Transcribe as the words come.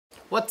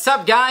What's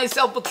up, guys?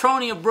 El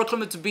Patronn of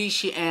Brooklyn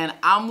Mitsubishi, and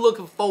I'm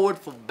looking forward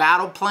for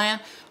Battle Plan,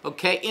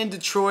 okay, in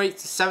Detroit,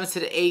 the 7th to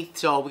the 8th.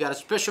 So we got a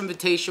special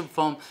invitation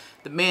from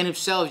the man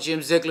himself,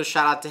 Jim Ziegler.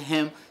 Shout out to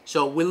him.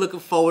 So we're looking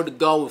forward to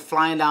go. We're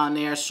flying down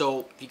there.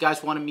 So if you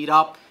guys want to meet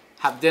up,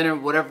 have dinner,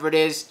 whatever it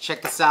is,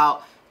 check us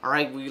out. All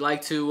right, we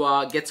like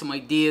to get some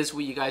ideas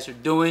what you guys are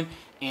doing,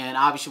 and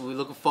obviously we're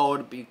looking forward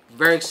to be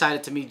very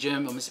excited to meet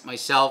Jim and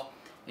myself.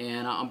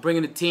 And I'm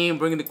bringing the team,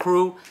 bringing the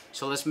crew,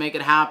 so let's make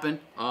it happen.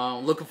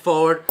 Looking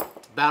forward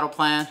to Battle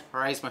Plan. All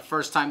right, it's my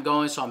first time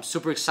going, so I'm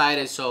super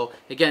excited. So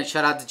again,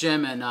 shout out to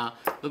Jim, and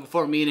looking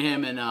forward to meeting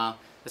him, and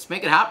let's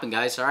make it happen,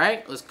 guys. All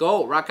right, let's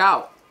go, rock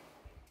out.